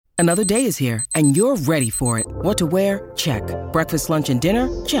Another day is here, and you're ready for it. What to wear? Check. Breakfast, lunch, and dinner?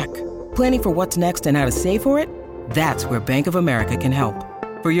 Check. Planning for what's next and how to save for it? That's where Bank of America can help.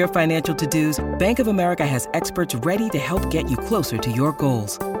 For your financial to-dos, Bank of America has experts ready to help get you closer to your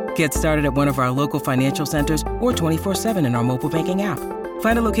goals. Get started at one of our local financial centers or 24/7 in our mobile banking app.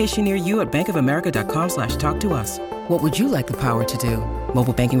 Find a location near you at bankofamerica.com/talktous. What would you like the power to do?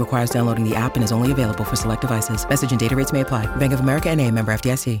 Mobile banking requires downloading the app and is only available for select devices. Message and data rates may apply. Bank of America N.A., member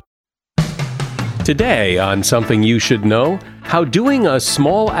FDIC. Today on Something You Should Know, how doing a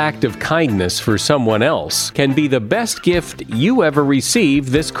small act of kindness for someone else can be the best gift you ever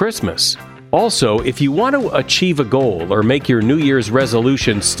receive this Christmas. Also, if you want to achieve a goal or make your New Year's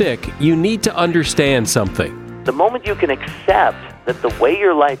resolution stick, you need to understand something. The moment you can accept that the way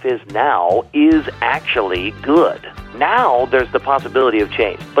your life is now is actually good, now there's the possibility of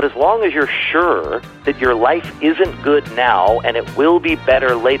change. But as long as you're sure that your life isn't good now and it will be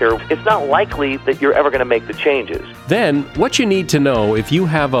better later, it's not likely that you're ever going to make the changes. Then, what you need to know if you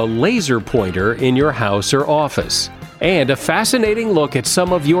have a laser pointer in your house or office, and a fascinating look at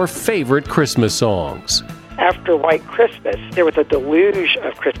some of your favorite Christmas songs. After White Christmas, there was a deluge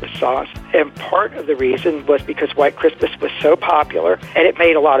of Christmas songs, and part of the reason was because White Christmas was so popular, and it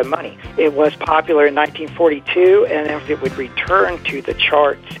made a lot of money. It was popular in 1942, and it would return to the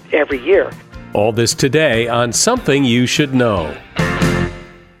charts every year. All this today on Something You Should Know.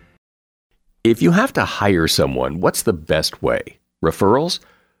 If you have to hire someone, what's the best way? Referrals?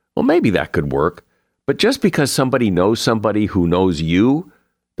 Well, maybe that could work. But just because somebody knows somebody who knows you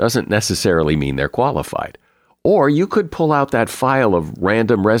doesn't necessarily mean they're qualified. Or you could pull out that file of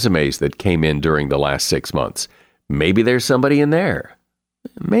random resumes that came in during the last 6 months. Maybe there's somebody in there.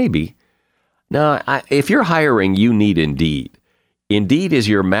 Maybe. Now, if you're hiring, you need Indeed. Indeed is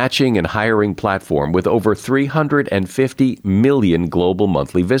your matching and hiring platform with over 350 million global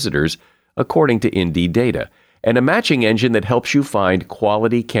monthly visitors, according to Indeed data, and a matching engine that helps you find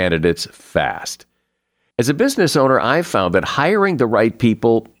quality candidates fast. As a business owner, I've found that hiring the right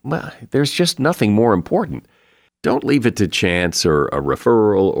people, well, there's just nothing more important. Don't leave it to chance or a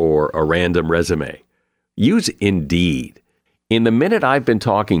referral or a random resume. Use Indeed. In the minute I've been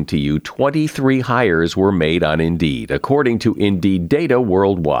talking to you, 23 hires were made on Indeed, according to Indeed data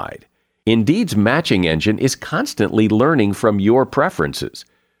worldwide. Indeed's matching engine is constantly learning from your preferences.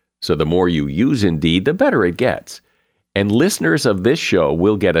 So the more you use Indeed, the better it gets. And listeners of this show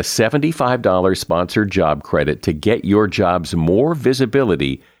will get a $75 sponsored job credit to get your jobs more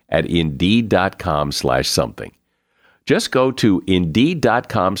visibility at Indeed.com/something. Just go to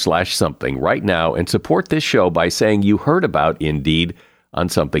Indeed.com/something right now and support this show by saying you heard about Indeed on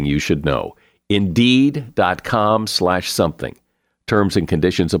Something You Should Know. Indeed.com/something. Terms and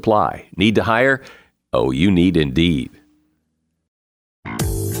conditions apply. Need to hire? Oh, you need Indeed.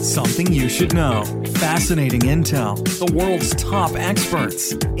 Something you should know. Fascinating intel, the world's top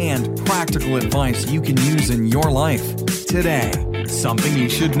experts, and practical advice you can use in your life. Today, Something You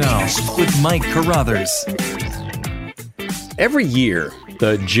Should Know with Mike Carruthers. Every year,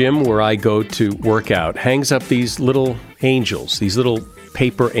 the gym where I go to work out hangs up these little angels, these little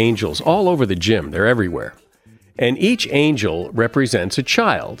paper angels all over the gym. They're everywhere. And each angel represents a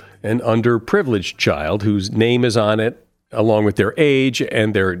child, an underprivileged child whose name is on it, along with their age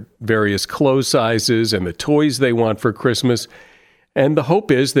and their various clothes sizes and the toys they want for Christmas. And the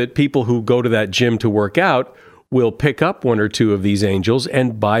hope is that people who go to that gym to work out will pick up one or two of these angels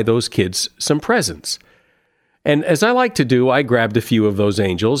and buy those kids some presents. And as I like to do, I grabbed a few of those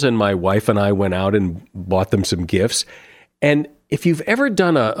angels, and my wife and I went out and bought them some gifts. And if you've ever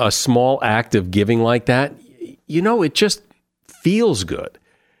done a small act of giving like that, you know, it just feels good.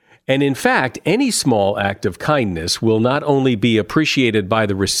 And in fact, any small act of kindness will not only be appreciated by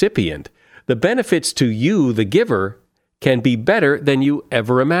the recipient, the benefits to you, the giver, can be better than you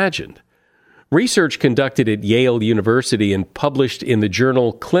ever imagined. Research conducted at Yale University and published in the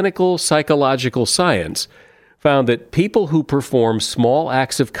journal Clinical Psychological Science found that people who perform small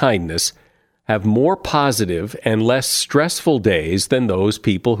acts of kindness have more positive and less stressful days than those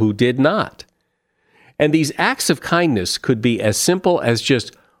people who did not. And these acts of kindness could be as simple as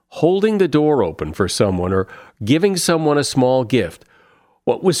just holding the door open for someone or giving someone a small gift.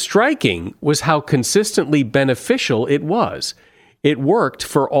 What was striking was how consistently beneficial it was. It worked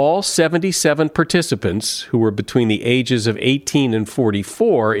for all 77 participants who were between the ages of 18 and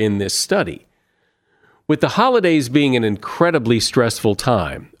 44 in this study. With the holidays being an incredibly stressful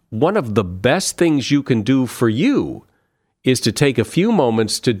time, one of the best things you can do for you is to take a few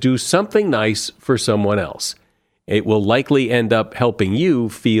moments to do something nice for someone else. It will likely end up helping you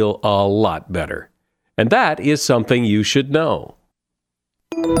feel a lot better. And that is something you should know.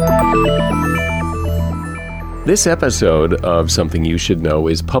 This episode of Something You Should Know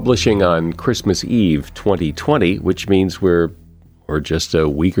is publishing on Christmas Eve 2020, which means we're just a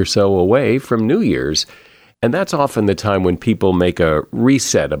week or so away from New Year's. And that's often the time when people make a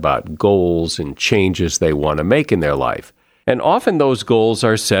reset about goals and changes they want to make in their life. And often those goals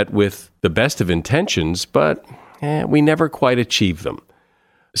are set with the best of intentions, but we never quite achieve them.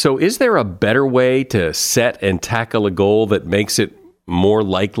 So is there a better way to set and tackle a goal that makes it more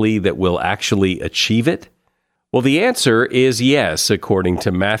likely that we'll actually achieve it? Well, the answer is yes, according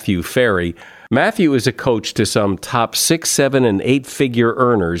to Matthew Ferry. Matthew is a coach to some top 6, 7, and 8-figure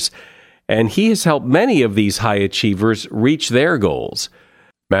earners, and he has helped many of these high achievers reach their goals.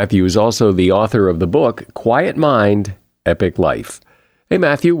 Matthew is also the author of the book, Quiet Mind, Epic Life. Hey,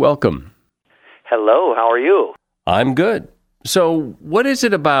 Matthew, welcome. Hello, how are you? I'm good. So what is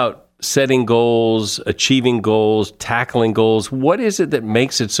it about setting goals, achieving goals, tackling goals? What is it that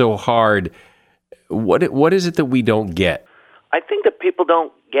makes it so hard? What is it that we don't get? I think that people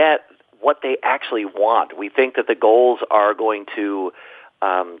don't get what they actually want. We think that the goals are going to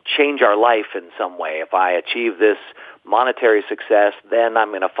change our life in some way. If I achieve this monetary success, then I'm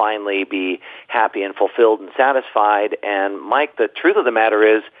going to finally be happy and fulfilled and satisfied. And Mike, the truth of the matter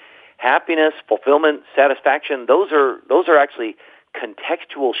is, happiness, fulfillment, satisfaction, those are actually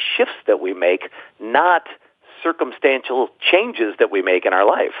contextual shifts that we make, not circumstantial changes that we make in our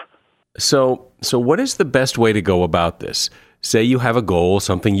life. So what is the best way to go about this? Say you have a goal,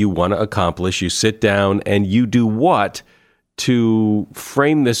 something you want to accomplish, you sit down and you do what to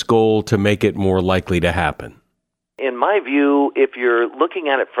frame this goal to make it more likely to happen? In my view, if you're looking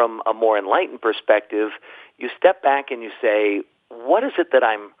at it from a more enlightened perspective, you step back and you say, what is it that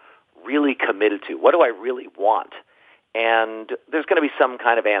I'm really committed to? What do I really want? And there's going to be some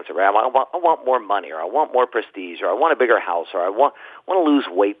kind of answer, right? I want more money, or I want more prestige, or I want a bigger house, or I want to lose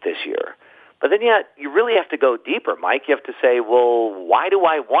weight this year. But then yet, you really have to go deeper, Mike. You have to say, well, why do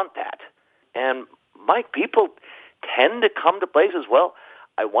I want that? And, Mike, people tend to come to places, well,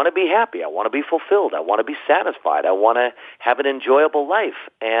 I want to be happy. I want to be fulfilled. I want to be satisfied. I want to have an enjoyable life.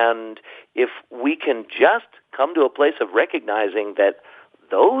 And if we can just come to a place of recognizing that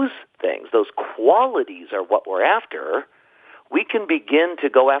those things, those qualities are what we're after, we can begin to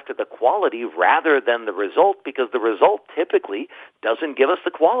go after the quality rather than the result, because the result typically doesn't give us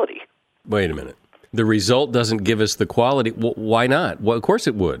the quality. Wait a minute. The result doesn't give us the quality. Well, why not? Well, of course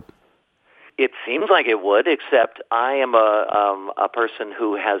it would. It seems like it would, except I am a person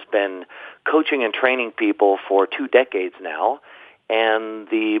who has been coaching and training people for 2 decades now, and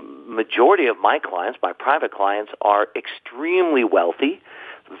the majority of my clients, my private clients, are extremely wealthy,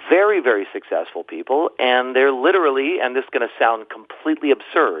 very, very successful people, and they're literally, and this is going to sound completely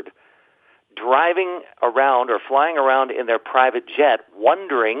absurd, driving around or flying around in their private jet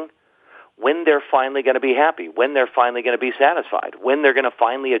wondering when they're finally going to be happy, when they're finally going to be satisfied, when they're going to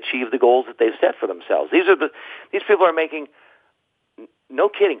finally achieve the goals that they've set for themselves. These people are making, no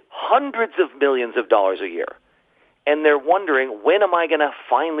kidding, hundreds of millions of dollars a year. And they're wondering, when am I going to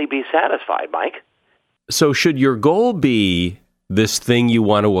finally be satisfied, Mike? So should your goal be this thing you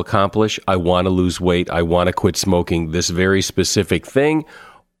want to accomplish? I want to lose weight. I want to quit smoking, this very specific thing.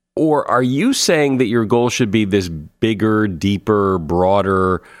 Or are you saying that your goal should be this bigger, deeper,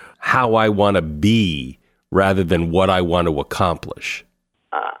 broader, how I want to be rather than what I want to accomplish?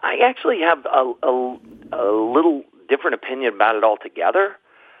 I actually have a little different opinion about it altogether.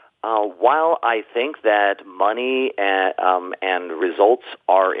 While I think that money and results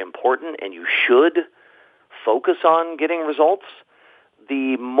are important and you should focus on getting results,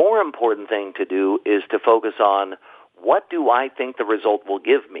 the more important thing to do is to focus on what do I think the result will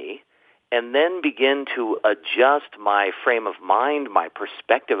give me, and then begin to adjust my frame of mind, my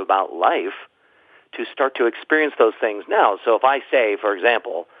perspective about life, to start to experience those things now. So if I say, for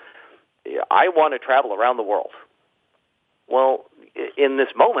example, I want to travel around the world, well, in this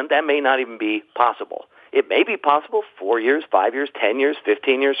moment, that may not even be possible. It may be possible 4 years, 5 years, 10 years,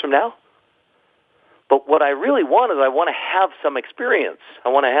 15 years from now. But what I really want is I want to have some experience. I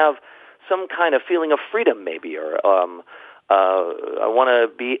want to have some kind of feeling of freedom, maybe, or I want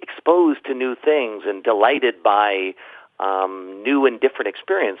to be exposed to new things and delighted by new and different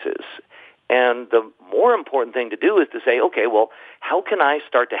experiences. And the more important thing to do is to say, okay, well, how can I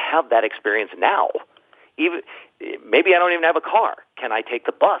start to have that experience now? Even maybe I don't even have a car. Can I take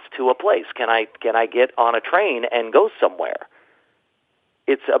the bus to a place? Can I get on a train and go somewhere?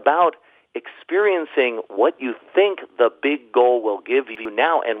 It's about experiencing what you think the big goal will give you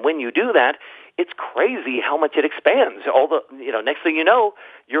now, and when you do that, it's crazy how much it expands. Next thing you know,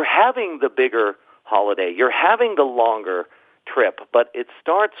 you're having the bigger holiday, you're having the longer trip, but it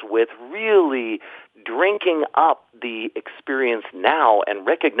starts with really drinking up the experience now and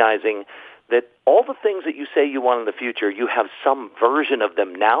recognizing that all the things that you say you want in the future, you have some version of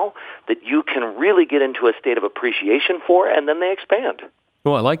them now that you can really get into a state of appreciation for, and then they expand.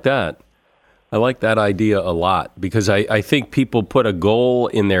 Well, I like that. I like that idea a lot because I think people put a goal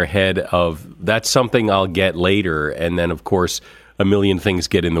in their head of that's something I'll get later, and then, of course, a million things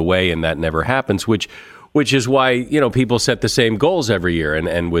get in the way, and that never happens, which is why, people set the same goals every year.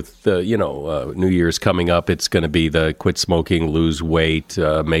 And with, New Year's coming up, it's going to be the quit smoking, lose weight,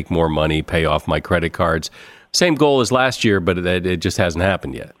 make more money, pay off my credit cards. Same goal as last year, but it just hasn't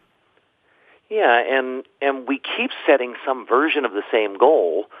happened yet. Yeah, and we keep setting some version of the same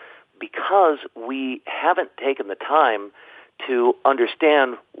goal because we haven't taken the time to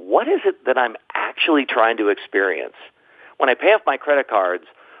understand what is it that I'm actually trying to experience. When I pay off my credit cards,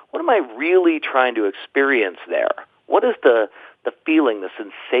 what am I really trying to experience there? What is the feeling, the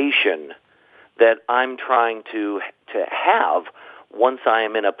sensation that I'm trying to have once I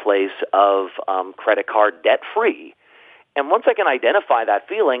am in a place of credit card debt-free? And once I can identify that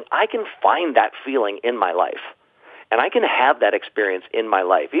feeling, I can find that feeling in my life. And I can have that experience in my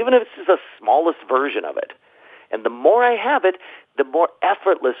life, even if it's the smallest version of it. And the more I have it, the more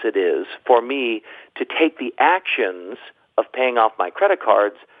effortless it is for me to take the actions of paying off my credit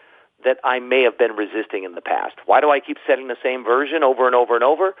cards that I may have been resisting in the past. Why do I keep setting the same version over and over and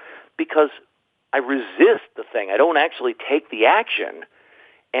over? Because I resist the thing. I don't actually take the action.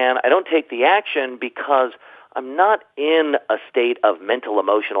 And I don't take the action because I'm not in a state of mental,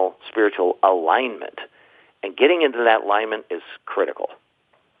 emotional, spiritual alignment. And getting into that alignment is critical.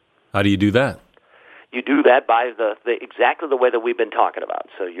 How do you do that? You do that by exactly the way that we've been talking about.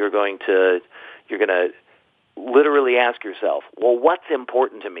 So you're going to literally ask yourself, well, what's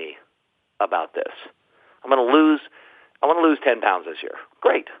important to me about this? I want to lose 10 pounds this year.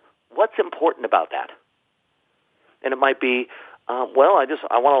 Great. What's important about that? And it might be, I want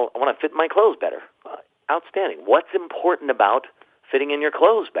to fit my clothes better. Outstanding. What's important about fitting in your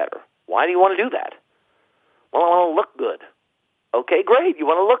clothes better? Why do you want to do that? Well, I want to look good. Okay, great. You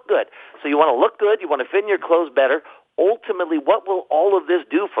want to look good. So you want to look good. You want to fit in your clothes better. Ultimately, what will all of this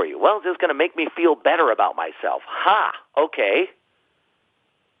do for you? Well, it's just going to make me feel better about myself. Ha! Okay.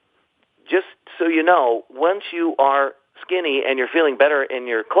 Just so you know, once you are skinny and you're feeling better in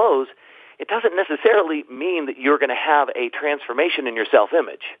your clothes, it doesn't necessarily mean that you're going to have a transformation in your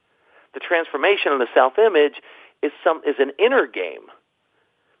self-image. The transformation in the self-image is an inner game.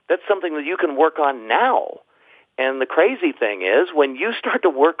 That's something that you can work on now. And the crazy thing is, when you start to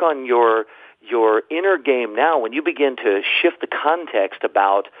work on your inner game now, when you begin to shift the context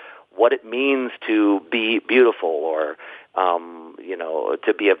about what it means to be beautiful or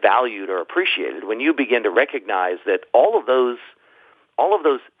to be valued or appreciated, when you begin to recognize that all of those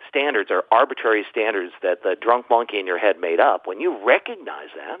standards are arbitrary standards that the drunk monkey in your head made up, when you recognize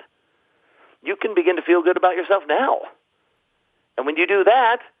that, you can begin to feel good about yourself now. And when you do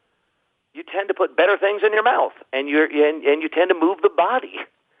that, you tend to put better things in your mouth, and you tend to move the body.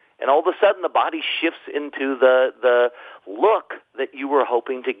 And all of a sudden, the body shifts into the look that you were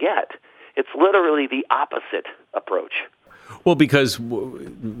hoping to get. It's literally the opposite approach. Well, because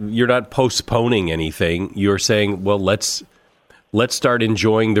you're not postponing anything. You're saying, well, let's start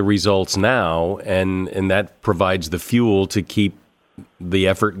enjoying the results now, and that provides the fuel to keep the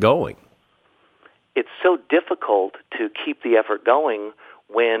effort going. It's so difficult to keep the effort going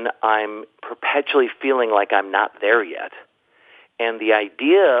when I'm perpetually feeling like I'm not there yet. And the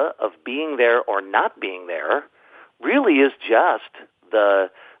idea of being there or not being there really is just the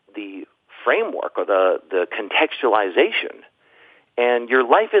framework or the contextualization. And your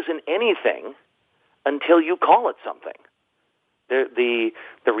life isn't anything until you call it something. The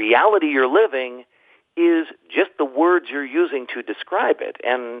reality you're living is just the words you're using to describe it.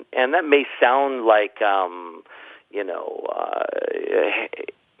 And that may sound like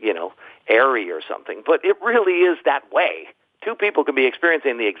airy or something, but it really is that way. Two people can be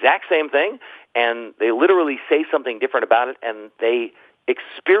experiencing the exact same thing, and they literally say something different about it, and they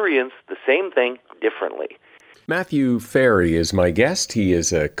experience the same thing differently. Matthew Ferry is my guest. He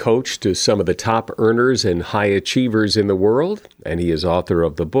is a coach to some of the top earners and high achievers in the world, and he is author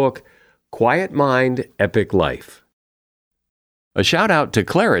of the book, Quiet Mind, Epic Life. A shout out to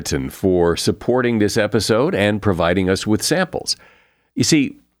Claritin for supporting this episode and providing us with samples. You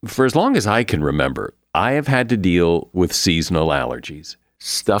see, for as long as I can remember, I have had to deal with seasonal allergies.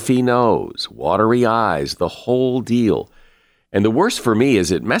 Stuffy nose, watery eyes, the whole deal. And the worst for me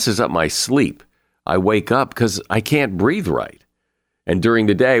is it messes up my sleep. I wake up because I can't breathe right. And during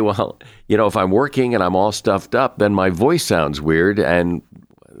the day, well, if I'm working and I'm all stuffed up, then my voice sounds weird, and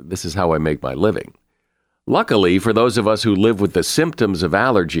this is how I make my living. Luckily, for those of us who live with the symptoms of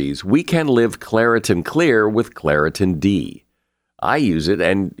allergies, we can live Claritin Clear with Claritin D. I use it,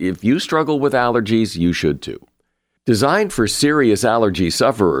 and if you struggle with allergies, you should too. Designed for serious allergy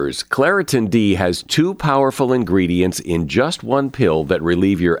sufferers, Claritin D has 2 powerful ingredients in just one pill that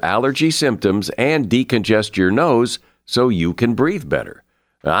relieve your allergy symptoms and decongest your nose so you can breathe better.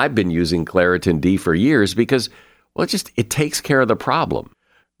 Now, I've been using Claritin D for years because, it takes care of the problem.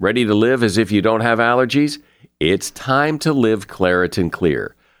 Ready to live as if you don't have allergies? It's time to live Claritin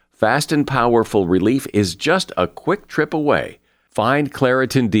Clear. Fast and powerful relief is just a quick trip away. Find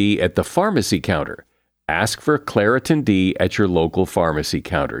Claritin D at the pharmacy counter. Ask for Claritin D at your local pharmacy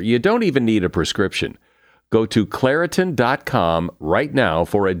counter. You don't even need a prescription. Go to Claritin.com right now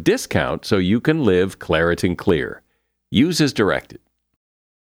for a discount so you can live Claritin Clear. Use as directed.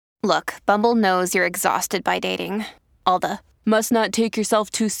 Look, Bumble knows you're exhausted by dating. All the must not take yourself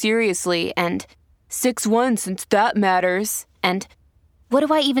too seriously and 6'1" since that matters. And what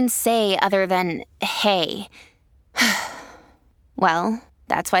do I even say other than hey? Well,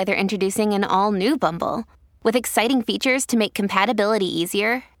 that's why they're introducing an all-new Bumble with exciting features to make compatibility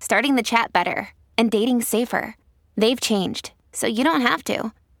easier, starting the chat better, and dating safer. They've changed, so you don't have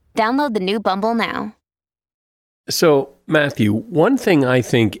to. Download the new Bumble now. So, Matthew, one thing I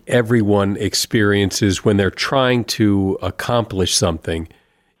think everyone experiences when they're trying to accomplish something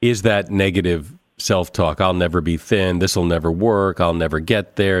is that negative self-talk. I'll never be thin. This will never work. I'll never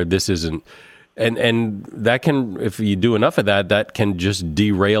get there. This isn't. And that can, if you do enough of that, that can just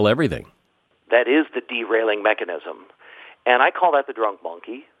derail everything. That is the derailing mechanism. And I call that the drunk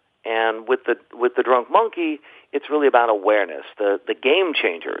monkey. And with the drunk monkey, it's really about awareness, the game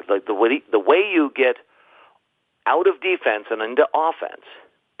changer. Like the way you get out of defense and into offense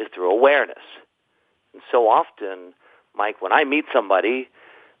is through awareness. And so often, Mike, when I meet somebody,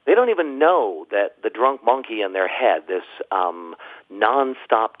 they don't even know that the drunk monkey in their head, this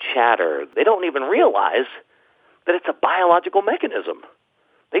nonstop chatter, they don't even realize that it's a biological mechanism.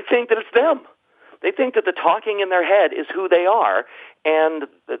 They think that it's them. They think that the talking in their head is who they are, and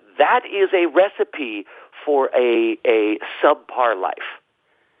that is a recipe for a subpar life.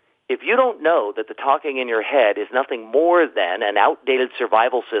 If you don't know that the talking in your head is nothing more than an outdated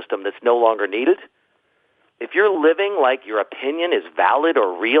survival system that's no longer needed, if you're living like your opinion is valid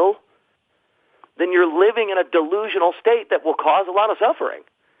or real, then you're living in a delusional state that will cause a lot of suffering.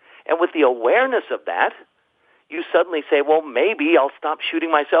 And with the awareness of that, you suddenly say, well, maybe I'll stop shooting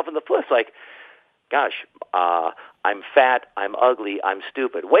myself in the foot. It's like, gosh, I'm fat, I'm ugly, I'm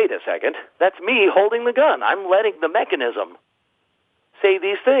stupid. Wait a second. That's me holding the gun. I'm letting the mechanism say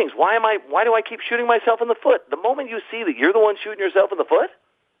these things. Why do I keep shooting myself in the foot? The moment you see that you're the one shooting yourself in the foot,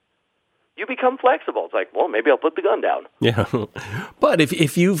 you become flexible. It's like, well, maybe I'll put the gun down. Yeah. But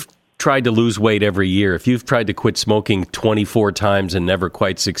if you've tried to lose weight every year, if you've tried to quit smoking 24 times and never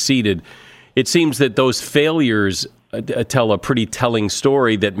quite succeeded, it seems that those failures tell a pretty telling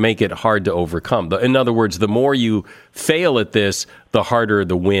story that make it hard to overcome. In other words, the more you fail at this, the harder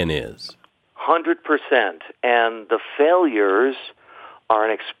the win is. 100%. And the failures are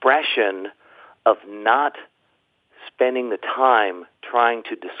an expression of not spending the time trying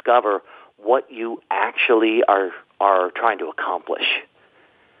to discover what you actually are trying to accomplish.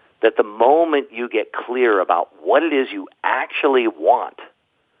 That the moment you get clear about what it is you actually want,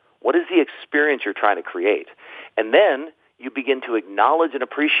 what is the experience you're trying to create, and then you begin to acknowledge and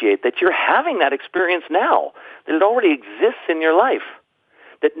appreciate that you're having that experience now, that it already exists in your life,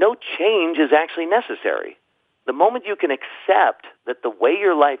 that no change is actually necessary. The moment you can accept that the way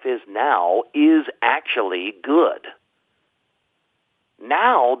your life is now is actually good,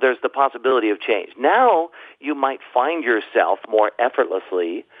 now there's the possibility of change. Now you might find yourself more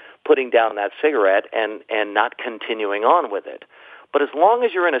effortlessly putting down that cigarette and not continuing on with it. But as long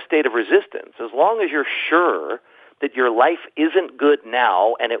as you're in a state of resistance, as long as you're sure that your life isn't good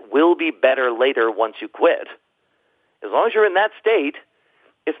now and it will be better later once you quit, as long as you're in that state,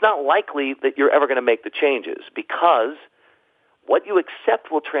 it's not likely that you're ever going to make the changes, because what you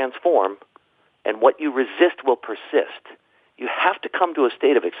accept will transform and what you resist will persist. You have to come to a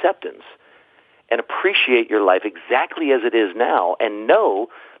state of acceptance and appreciate your life exactly as it is now, and know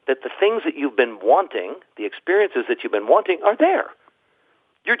that the things that you've been wanting, the experiences that you've been wanting, are there.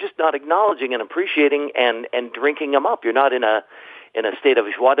 You're just not acknowledging and appreciating and drinking them up. You're not in a state of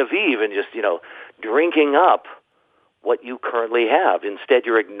joie de vivre and just, drinking up what you currently have. Instead,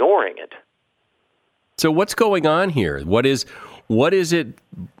 you're ignoring it. So what's going on here? What is it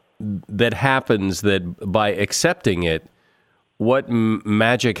that happens that by accepting it, what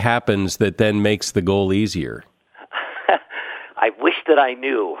magic happens that then makes the goal easier? I wish that I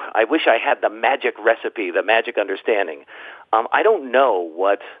knew. I wish I had the magic recipe, the magic understanding. I don't know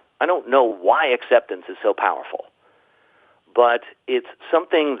why acceptance is so powerful, but it's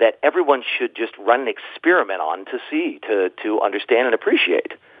something that everyone should just run an experiment on to see, to understand and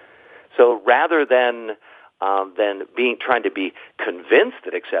appreciate. So rather than trying to be convinced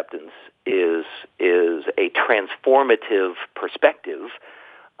that acceptance is a transformative perspective,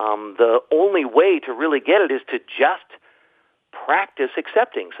 the only way to really get it is to just practice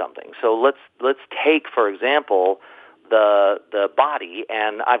accepting something. So let's take, for example, the body,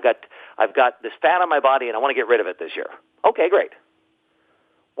 and I've got this fat on my body, and I want to get rid of it this year. Okay, great.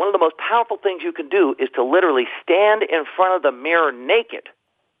 One of the most powerful things you can do is to literally stand in front of the mirror naked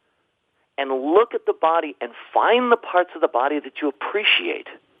and look at the body and find the parts of the body that you appreciate,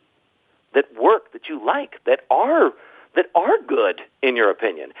 that work, that you like, that are good in your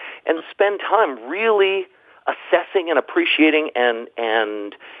opinion, and spend time really assessing and appreciating and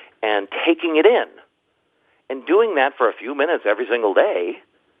taking it in, and doing that for a few minutes every single day.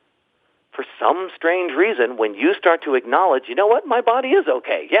 For some strange reason, when you start to acknowledge, you know what, my body is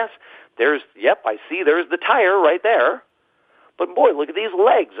okay. Yes, I see there's the tire right there. But boy, look at these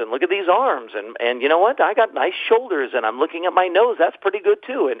legs and look at these arms and you know what, I got nice shoulders and I'm looking at my nose. That's pretty good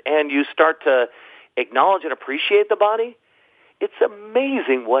too. And you start to acknowledge and appreciate the body. It's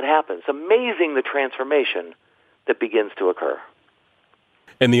amazing what happens. Amazing the transformation that begins to occur.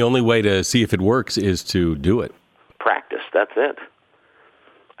 And the only way to see if it works is to do it. Practice. That's it.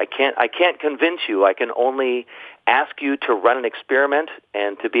 I can't convince you. I can only ask you to run an experiment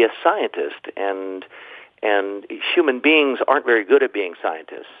and to be a scientist. And human beings aren't very good at being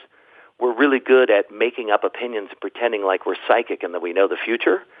scientists. We're really good at making up opinions and pretending like we're psychic and that we know the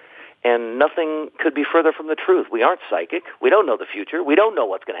future. And nothing could be further from the truth. We aren't psychic. We don't know the future. We don't know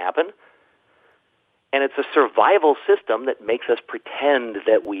what's going to happen. And it's a survival system that makes us pretend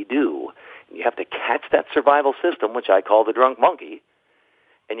that we do. And you have to catch that survival system, which I call the drunk monkey.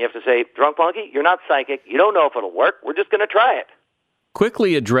 And you have to say, drunk monkey, you're not psychic. You don't know if it'll work. We're just going to try it.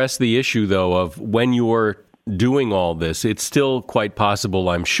 Quickly address the issue, though, of when you're doing all this, it's still quite possible,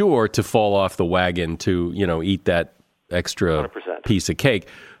 I'm sure, to fall off the wagon to, eat that extra 100%. Piece of cake.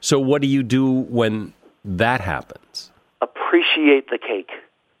 So what do you do when that happens? Appreciate the cake,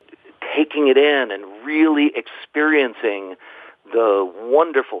 taking it in and really experiencing the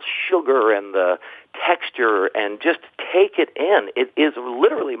wonderful sugar and the texture, and just take it in. It is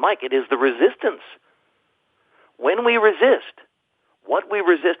literally, Mike, it is the resistance. When we resist, what we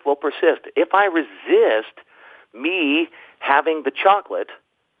resist will persist. If I resist me having the chocolate,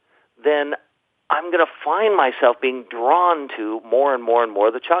 then I'm going to find myself being drawn to more and more and more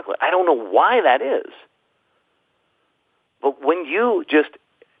of the chocolate. I don't know why that is. But when you just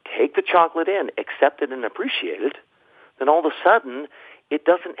take the chocolate in, accept it and appreciate it, then all of a sudden it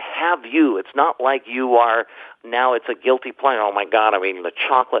doesn't have you. It's not like you are, now it's a guilty pleasure. Oh my God, I'm eating the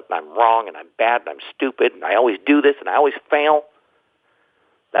chocolate and I'm wrong and I'm bad and I'm stupid and I always do this and I always fail.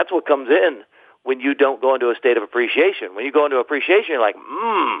 That's what comes in when you don't go into a state of appreciation. When you go into appreciation, you're like,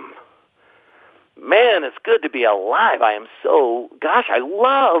 man, it's good to be alive. I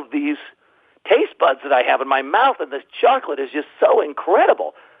love these taste buds that I have in my mouth, and this chocolate is just so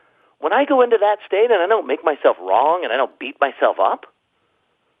incredible. When I go into that state and I don't make myself wrong and I don't beat myself up,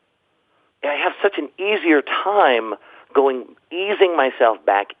 I have such an easier time easing myself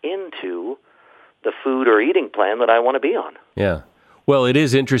back into the food or eating plan that I want to be on. Yeah. Well, it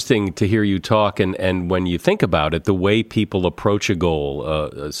is interesting to hear you talk, and when you think about it, the way people approach a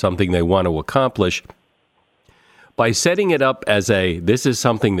goal, something they want to accomplish, by setting it up as this is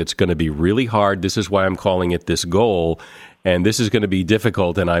something that's going to be really hard, this is why I'm calling it this goal, and this is going to be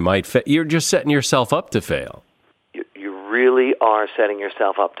difficult, and I might you're just setting yourself up to fail. You really are setting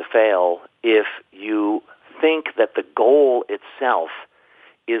yourself up to fail if you think that the goal itself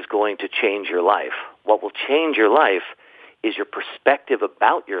is going to change your life. What will change your life is your perspective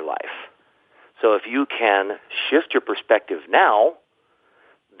about your life. So if you can shift your perspective now,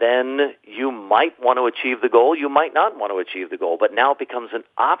 then you might want to achieve the goal, you might not want to achieve the goal, but now it becomes an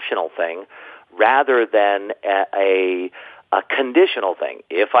optional thing rather than a conditional thing.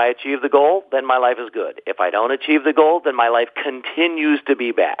 If I achieve the goal, then my life is good. If I don't achieve the goal, then my life continues to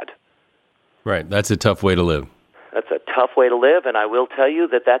be bad. Right, that's a tough way to live. That's a tough way to live, and I will tell you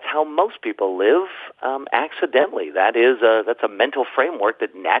that that's how most people live accidentally. That's a mental framework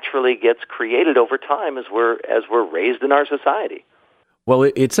that naturally gets created over time as we're raised in our society.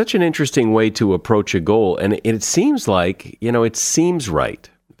 Well, it's such an interesting way to approach a goal, and it seems like, it seems right.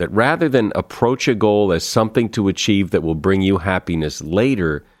 that rather than approach a goal as something to achieve that will bring you happiness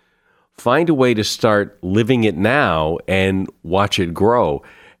later, find a way to start living it now and watch it grow.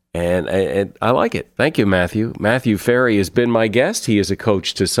 And I like it. Thank you, Matthew. Matthew Ferry has been my guest. He is a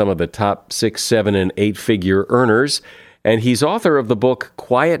coach to some of the top 6, 7, and 8-figure earners, and he's author of the book,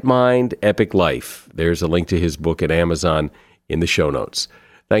 Quiet Mind, Epic Life. There's a link to his book at Amazon in the show notes.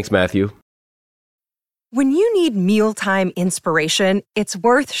 Thanks, Matthew. When you need mealtime inspiration, it's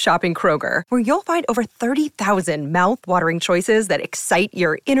worth shopping Kroger, where you'll find over 30,000 mouth-watering choices that excite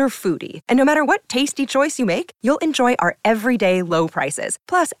your inner foodie. And no matter what tasty choice you make, you'll enjoy our everyday low prices,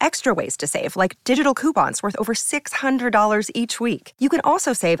 plus extra ways to save, like digital coupons worth over $600 each week. You can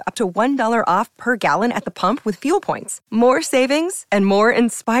also save up to $1 off per gallon at the pump with fuel points. More savings and more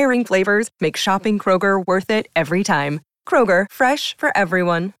inspiring flavors make shopping Kroger worth it every time. Kroger, fresh for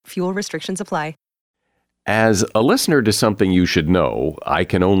everyone. Fuel restrictions apply. As a listener to Something You Should Know, I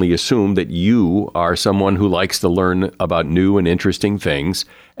can only assume that you are someone who likes to learn about new and interesting things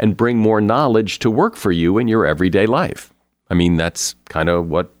and bring more knowledge to work for you in your everyday life. I mean, that's kind of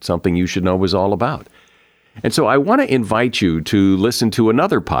what Something You Should Know is all about. And so I want to invite you to listen to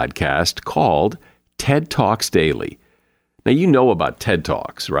another podcast called TED Talks Daily. Now, you know about TED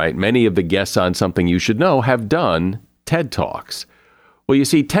Talks, right? Many of the guests on Something You Should Know have done TED Talks. Well, you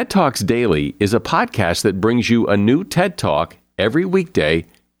see, TED Talks Daily is a podcast that brings you a new TED Talk every weekday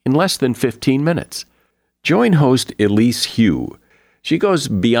in less than 15 minutes. Join host Elise Hu. She goes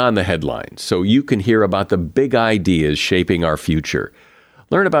beyond the headlines, so you can hear about the big ideas shaping our future.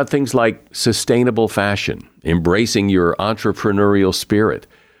 Learn about things like sustainable fashion, embracing your entrepreneurial spirit,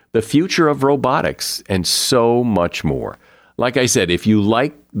 the future of robotics, and so much more. Like I said, if you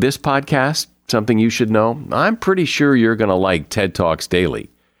like this podcast, Something You Should Know, I'm pretty sure you're going to like TED Talks Daily.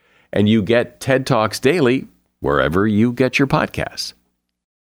 And you get TED Talks Daily wherever you get your podcasts.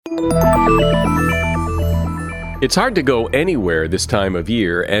 It's hard to go anywhere this time of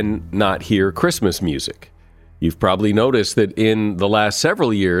year and not hear Christmas music. You've probably noticed that in the last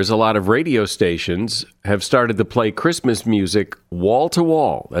several years, a lot of radio stations have started to play Christmas music wall to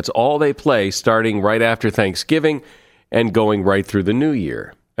wall. That's all they play, starting right after Thanksgiving and going right through the new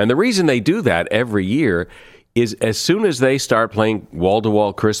year. And the reason they do that every year is as soon as they start playing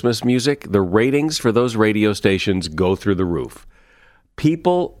wall-to-wall Christmas music, the ratings for those radio stations go through the roof.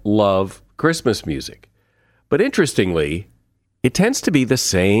 People love Christmas music. But interestingly, it tends to be the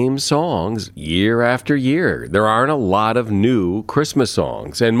same songs year after year. There aren't a lot of new Christmas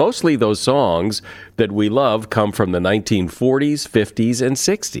songs, and mostly those songs that we love come from the 1940s, 50s, and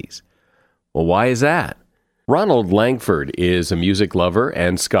 60s. Well, why is that? Ronald Langford is a music lover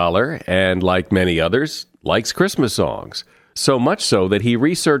and scholar, and like many others, likes Christmas songs. So much so that he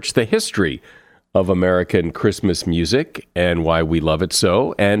researched the history of American Christmas music and why we love it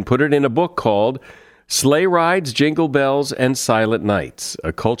so, and put it in a book called Sleigh Rides, Jingle Bells, and Silent Nights,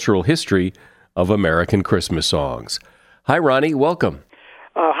 A Cultural History of American Christmas Songs. Hi, Ronnie. Welcome.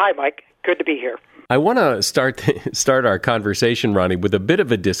 Hi, Mike. Good to be here. I want to start our conversation, Ronnie, with a bit of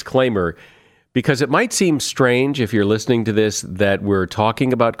a disclaimer, because it might seem strange if you're listening to this that we're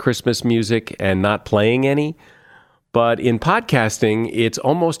talking about Christmas music and not playing any. But in podcasting, it's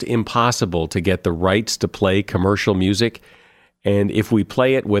almost impossible to get the rights to play commercial music. And if we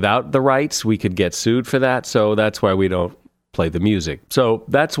play it without the rights, we could get sued for that. So that's why we don't play the music. So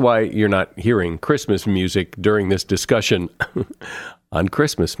that's why you're not hearing Christmas music during this discussion on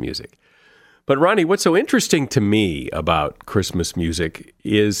Christmas music. But Ronnie, what's so interesting to me about Christmas music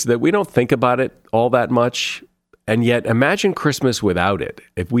is that we don't think about it all that much. And yet imagine Christmas without it.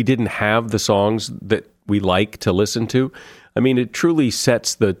 If we didn't have the songs that we like to listen to, I mean, it truly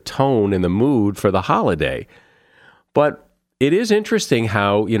sets the tone and the mood for the holiday. But it is interesting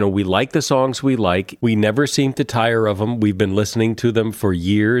how, we like the songs we like. We never seem to tire of them. We've been listening to them for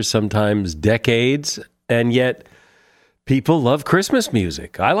years, sometimes decades. And yet people love Christmas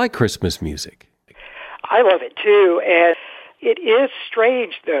music. I like Christmas music. I love it too. And it is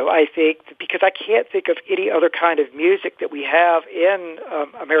strange, though, I think, because I can't think of any other kind of music that we have in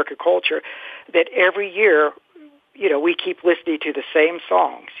American culture that every year, we keep listening to the same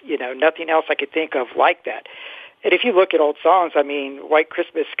songs. Nothing else I could think of like that. And if you look at old songs, I mean, White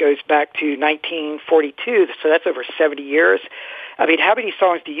Christmas goes back to 1942, so that's over 70 years. I mean, how many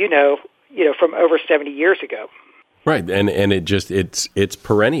songs do you know from over 70 years ago? Right, and it's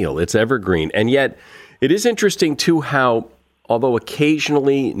perennial, it's evergreen. And yet, it is interesting, too, how, although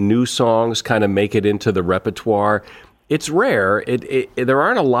occasionally new songs kind of make it into the repertoire, it's rare. There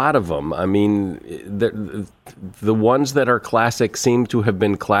aren't a lot of them. I mean, the ones that are classic seem to have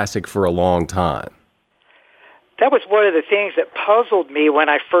been classic for a long time. That was one of the things that puzzled me when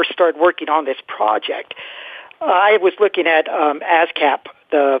I first started working on this project. I was looking at ASCAP,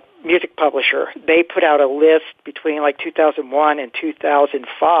 the music publisher. They put out a list between like 2001 and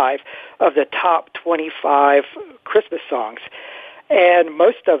 2005 of the top 25 Christmas songs. And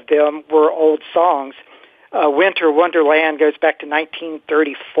most of them were old songs. Winter Wonderland goes back to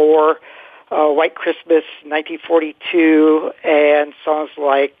 1934. White Christmas, 1942, and songs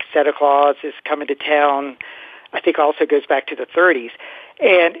like Santa Claus is Coming to Town, I think also goes back to the 30s.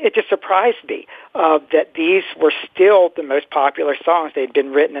 And it just surprised me that these were still the most popular songs. They'd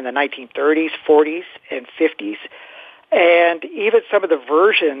been written in the 1930s, 40s, and 50s. And even some of the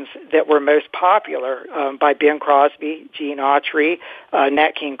versions that were most popular by Bing Crosby, Gene Autry,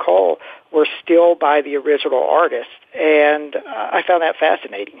 Nat King Cole were still by the original artist. And I found that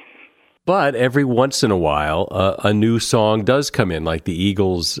fascinating. But every once in a while, a new song does come in, like the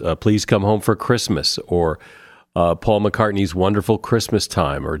Eagles' Please Come Home for Christmas, or Paul McCartney's Wonderful Christmas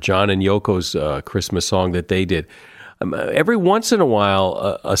Time, or John and Yoko's Christmas song that they did. Every once in a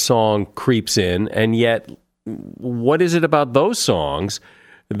while, a song creeps in, and yet what is it about those songs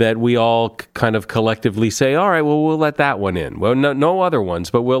that we all kind of collectively say, all right, well, we'll let that one in. Well, no other ones,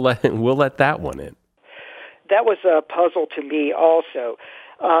 but we'll let that one in. That was a puzzle to me also.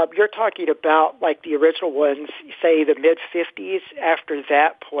 You're talking about like the original ones, say the mid-50s. After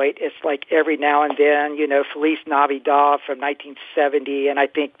that point, it's like every now and then, Feliz Navidad from 1970, and I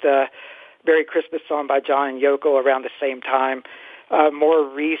think the Merry Christmas song by John and Yoko around the same time. More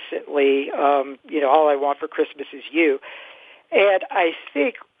recently, All I Want for Christmas Is You. And I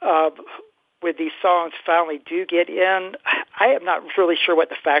think when these songs finally do get in, I am not really sure what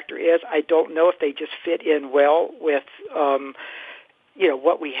the factor is. I don't know if they just fit in well with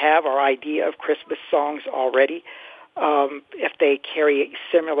what we have, our idea of Christmas songs already, if they carry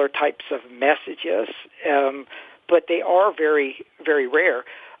similar types of messages, but they are very, very rare.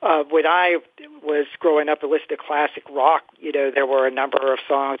 When I was growing up and listening to classic rock, there were a number of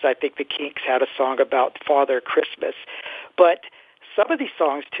songs. I think the Kinks had a song about Father Christmas. But some of these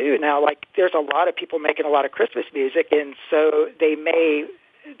songs, too, now, like, there's a lot of people making a lot of Christmas music, and so they may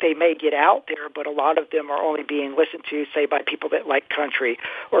get out there, but a lot of them are only being listened to, say, by people that like country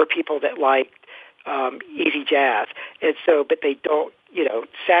or people that like easy jazz. And so, but they don't,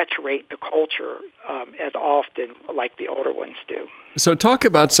 saturate the culture as often like the older ones do. So talk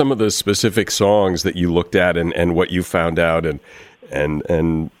about some of the specific songs that you looked at and what you found out and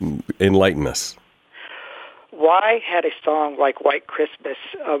enlighten us. Why had a song like White Christmas,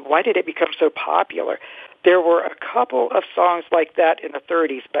 why did it become so popular? There were a couple of songs like that in the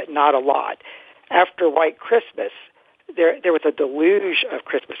 30s, but not a lot. After White Christmas, there was a deluge of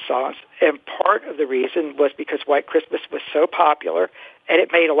Christmas songs, and part of the reason was because White Christmas was so popular, and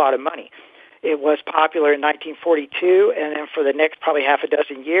it made a lot of money. It was popular in 1942, and then for the next probably half a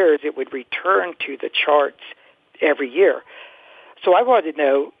dozen years, it would return to the charts every year. So I wanted to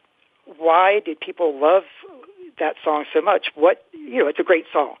know, why did people love that song so much? It's a great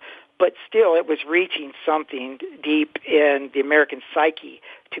song, but still it was reaching something deep in the American psyche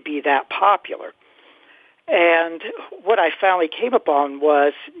to be that popular. And what I finally came upon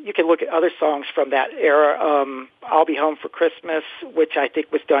was, you can look at other songs from that era, I'll Be Home for Christmas, which I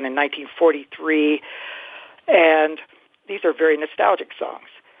think was done in 1943, and these are very nostalgic songs.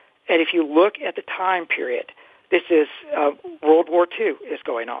 And if you look at the time period, this is World War II is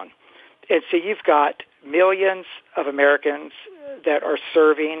going on. And so you've got millions of Americans that are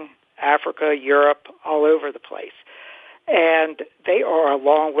serving Africa, Europe, all over the place. And they are a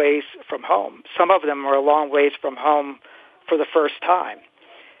long ways from home. Some of them are a long ways from home for the first time.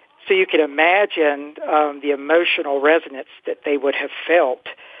 So you can imagine the emotional resonance that they would have felt.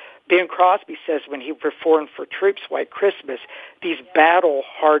 Bing Crosby says when he performed for Troops White Christmas, these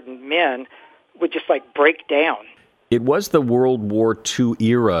battle-hardened men would just like break down. It was the World War II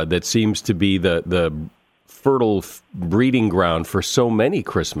era that seems to be the fertile breeding ground for so many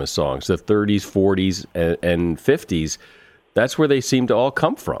Christmas songs, the 30s, 40s, and 50s. That's where they seem to all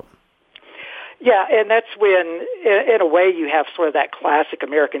come from. Yeah, and that's when, in a way, you have sort of that classic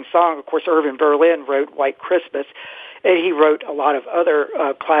American song. Of course, Irving Berlin wrote White Christmas, and he wrote a lot of other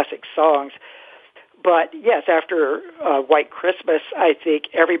classic songs. But yes, after White Christmas, I think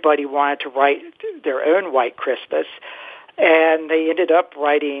everybody wanted to write their own White Christmas, and they ended up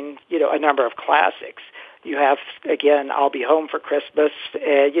writing, a number of classics. You have, again, I'll Be Home for Christmas,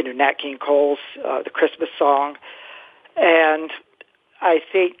 Nat King Cole's The Christmas Song. And I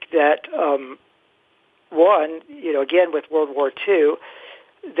think that, again, with World War II,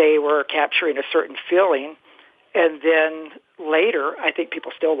 they were capturing a certain feeling. And then later, I think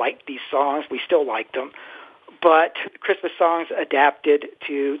people still liked these songs. We still liked them. but Christmas songs adapted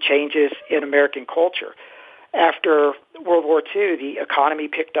to changes in American culture. After World War II, the economy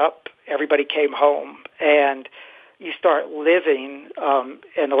picked up, everybody came home, and you start living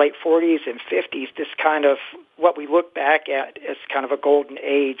in the late 40s and 50s, this kind of what we look back at as kind of a golden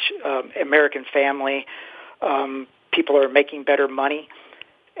age, American family. People are making better money.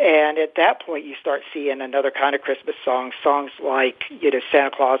 And at that point, you start seeing another kind of Christmas songs like,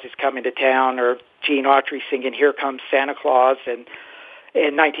 Santa Claus is Coming to Town, or Gene Autry singing Here Comes Santa Claus, and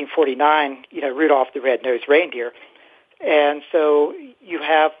in 1949, Rudolph the Red-Nosed Reindeer. And so you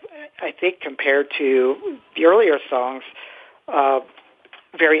have, I think, compared to the earlier songs,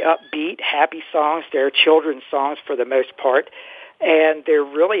 very upbeat, happy songs. They're children's songs for the most part, and they're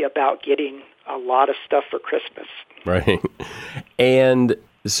really about getting a lot of stuff for Christmas. Right. And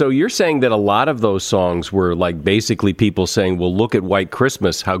so you're saying that a lot of those songs were like basically people saying, well, look at White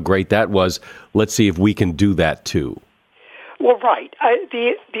Christmas, how great that was. Let's see if we can do that too. Well, right.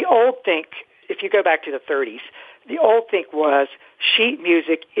 The old think, if you go back to the 30s, the old think was sheet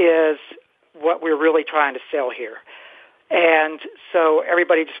music is what we're really trying to sell here. And so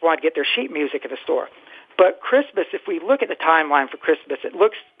everybody just wanted to get their sheet music in the store. But Christmas, if we look at the timeline for Christmas, it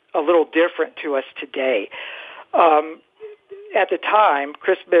looks a little different to us today. At the time,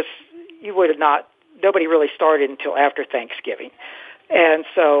 Christmas, nobody really started until after Thanksgiving. And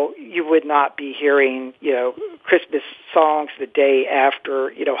so you would not be hearing, Christmas songs the day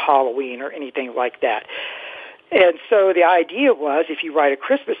after, Halloween or anything like that. And so the idea was, if you write a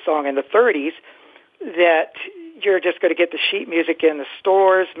Christmas song in the 30s, that you're just going to get the sheet music in the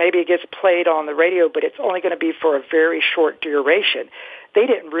stores. Maybe it gets played on the radio, but it's only going to be for a very short duration. They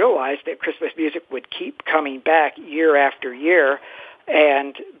didn't realize that Christmas music would keep coming back year after year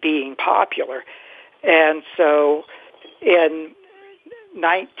and being popular. And so in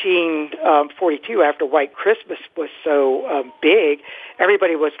 1942, after White Christmas was so big,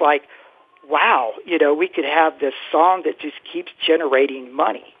 everybody was like, wow, we could have this song that just keeps generating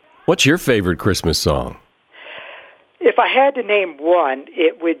money. What's your favorite Christmas song? If I had to name one,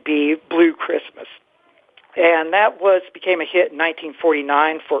 it would be Blue Christmas. And that became a hit in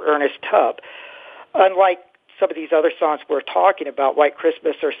 1949 for Ernest Tubb. Unlike some of these other songs we're talking about, White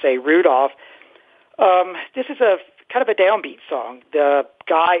Christmas or, say, Rudolph, this is a kind of a downbeat song. The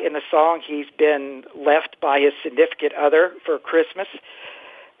guy in the song, he's been left by his significant other for Christmas.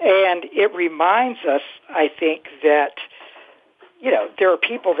 And it reminds us, I think, that, there are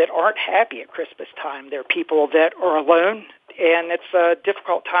people that aren't happy at Christmas time. There are people that are alone, and it's a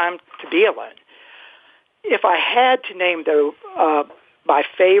difficult time to be alone. If I had to name, though, my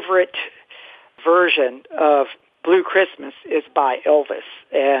favorite version of Blue Christmas is by Elvis.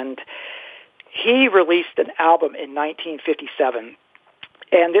 And he released an album in 1957.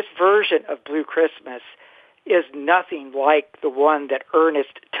 And this version of Blue Christmas is nothing like the one that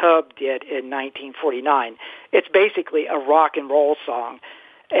Ernest Tubb did in 1949. It's basically a rock and roll song.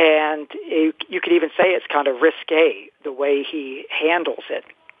 And you could even say it's kind of risque, the way he handles it.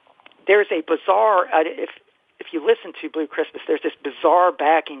 There's a bizarre, if you listen to Blue Christmas, there's this bizarre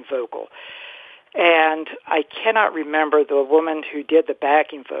backing vocal. And I cannot remember the woman who did the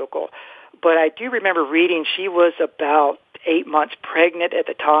backing vocal, but I do remember reading she was about 8 months pregnant at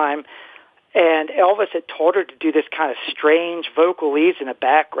the time, and Elvis had told her to do this kind of strange vocalese in the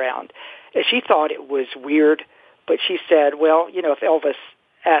background. And she thought it was weird, but she said, well, if Elvis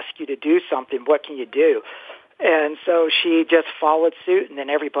asks you to do something, what can you do? And so she just followed suit, and then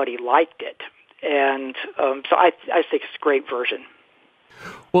everybody liked it. And so I think it's a great version.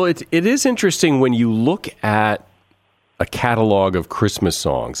 Well, it is interesting when you look at a catalog of Christmas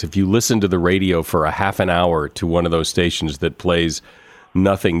songs. If you listen to the radio for a half an hour to one of those stations that plays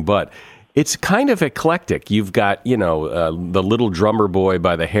nothing but, it's kind of eclectic. You've got, The Little Drummer Boy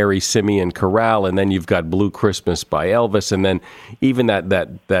by the Harry Simeon Chorale, and then you've got Blue Christmas by Elvis, and then even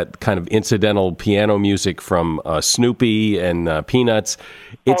that kind of incidental piano music from Snoopy and Peanuts.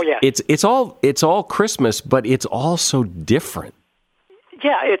 It's all Christmas, but it's all so different.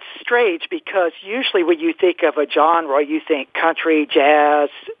 Yeah, it's strange because usually when you think of a genre, you think country, jazz,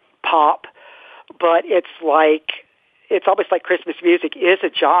 pop, but it's almost like Christmas music is a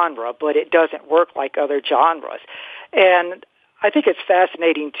genre, but it doesn't work like other genres. And I think it's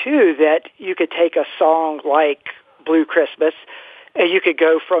fascinating, too, that you could take a song like Blue Christmas, and you could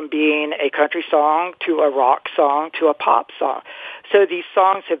go from being a country song to a rock song to a pop song. So these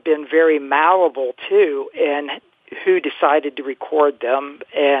songs have been very malleable, too, in who decided to record them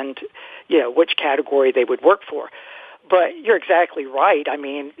and, which category they would work for. But you're exactly right. I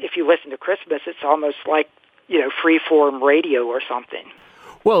mean, if you listen to Christmas, it's almost like, free-form radio or something.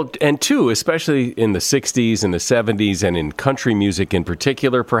 Well, and two, especially in the 60s and the 70s and in country music in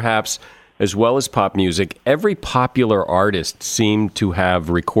particular, perhaps, as well as pop music, every popular artist seemed to have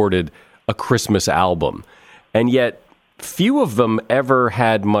recorded a Christmas album. And yet, few of them ever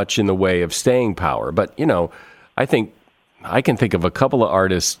had much in the way of staying power. But, I think I can think of a couple of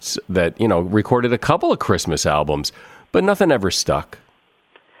artists that, recorded a couple of Christmas albums, but nothing ever stuck.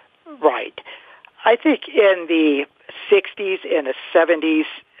 Right. I think in the 60s and the 70s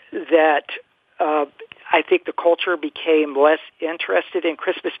that I think the culture became less interested in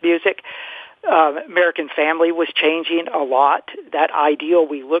Christmas music. American Family was changing a lot. That ideal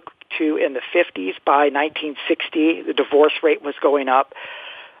we looked to in the 50s, by 1960, the divorce rate was going up.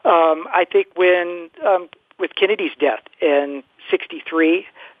 I think with Kennedy's death in 63,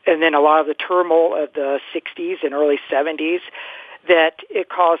 and then a lot of the turmoil of the 60s and early 70s, that it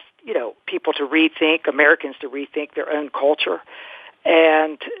caused, people to rethink, Americans to rethink their own culture.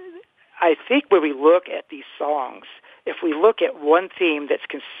 And I think when we look at these songs, if we look at one theme that's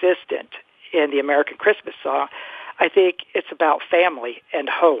consistent in the American Christmas song, I think it's about family and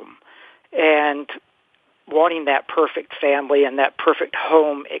home and wanting that perfect family and that perfect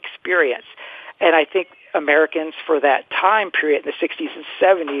home experience. And I think Americans for that time period in the 60s and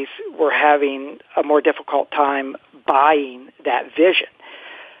 70s were having a more difficult time buying that vision.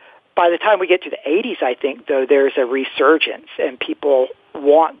 By the time we get to the 80s, I think, though, there's a resurgence and people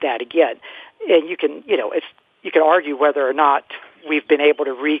want that again. And you can, you can argue whether or not we've been able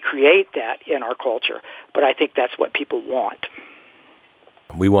to recreate that in our culture, but I think that's what people want.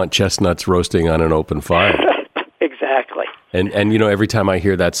 We want chestnuts roasting on an open fire. Exactly. And every time I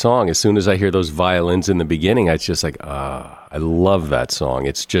hear that song, as soon as I hear those violins in the beginning, it's just like, I love that song.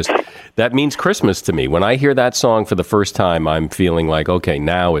 It's just, that means Christmas to me. When I hear that song for the first time, I'm feeling like, okay,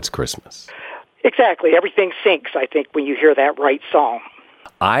 now it's Christmas. Exactly. Everything syncs, I think, when you hear that right song.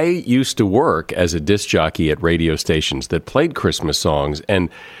 I used to work as a disc jockey at radio stations that played Christmas songs, and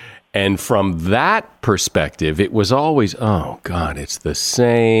from that perspective, it was always, oh God, it's the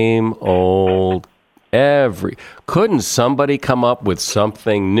same old couldn't somebody come up with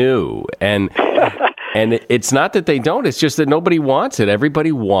something new? And it's not that they don't, it's just that nobody wants it.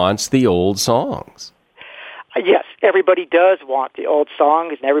 Everybody wants the old songs. Yes, everybody does want the old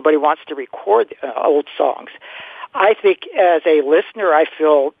songs, and everybody wants to record old songs. I think as a listener, I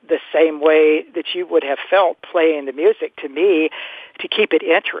feel the same way that you would have felt playing the music to me, to keep it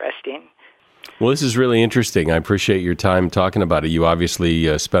interesting. Well, this is really interesting. I appreciate your time talking about it. You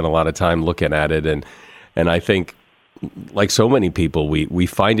obviously spent a lot of time looking at it, and I think, like so many people, we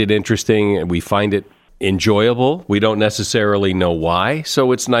find it interesting, and we find it enjoyable. We don't necessarily know why,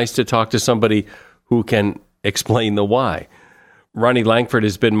 so it's nice to talk to somebody who can explain the why. Ronnie Langford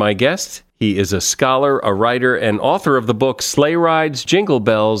has been my guest. He is a scholar, a writer, and author of the book Sleigh Rides, Jingle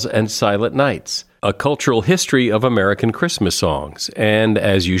Bells, and Silent Nights, A Cultural History of American Christmas Songs. And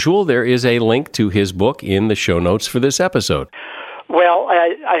as usual, there is a link to his book in the show notes for this episode. Well,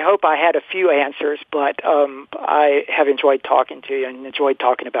 I hope I had a few answers, but I have enjoyed talking to you and enjoyed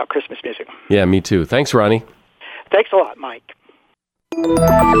talking about Christmas music. Yeah, me too. Thanks, Ronnie. Thanks a lot, Mike.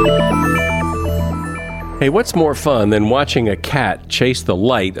 Hey, what's more fun than watching a cat chase the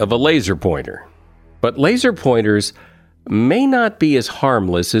light of a laser pointer? But laser pointers may not be as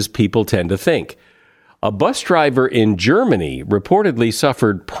harmless as people tend to think. A bus driver in Germany reportedly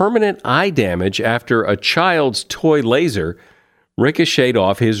suffered permanent eye damage after a child's toy laser ricocheted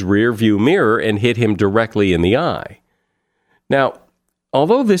off his rear view mirror and hit him directly in the eye. Now,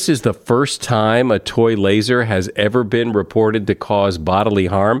 although this is the first time a toy laser has ever been reported to cause bodily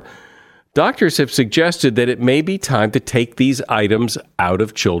harm, doctors have suggested that it may be time to take these items out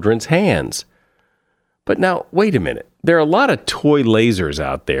of children's hands. But now, wait a minute. There are a lot of toy lasers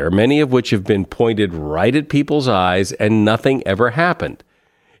out there, many of which have been pointed right at people's eyes and nothing ever happened.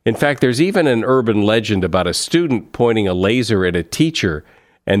 In fact, there's even an urban legend about a student pointing a laser at a teacher,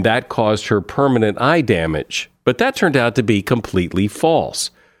 and that caused her permanent eye damage. But that turned out to be completely false.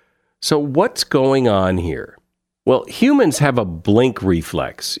 So what's going on here? Well, humans have a blink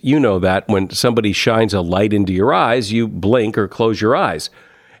reflex. You know that when somebody shines a light into your eyes, you blink or close your eyes.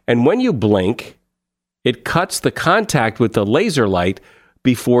 And when you blink, it cuts the contact with the laser light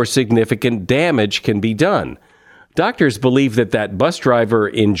before significant damage can be done. Doctors believe that bus driver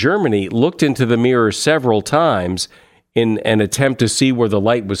in Germany looked into the mirror several times in an attempt to see where the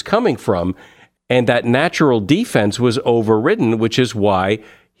light was coming from, and that natural defense was overridden, which is why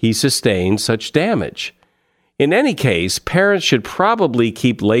he sustained such damage. In any case, parents should probably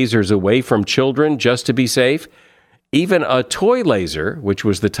keep lasers away from children just to be safe. Even a toy laser, which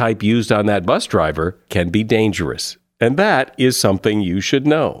was the type used on that bus driver, can be dangerous. And that is something you should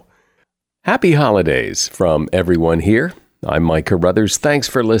know. Happy holidays from everyone here. I'm Mike Carruthers. Thanks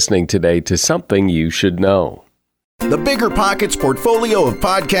for listening today to Something You Should Know. The Bigger Pockets portfolio of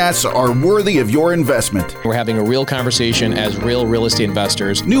podcasts are worthy of your investment. We're having a real conversation as real estate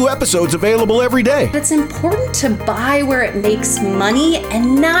investors. New episodes available every day. It's important to buy where it makes money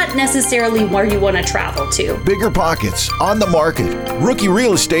and not necessarily where you want to travel to. Bigger Pockets, On the Market, Rookie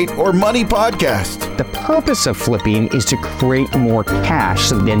Real Estate, or Money Podcast. The purpose of flipping is to create more cash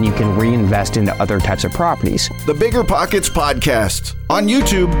so then you can reinvest into other types of properties. The Bigger Pockets Podcast on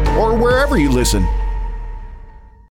YouTube or wherever you listen.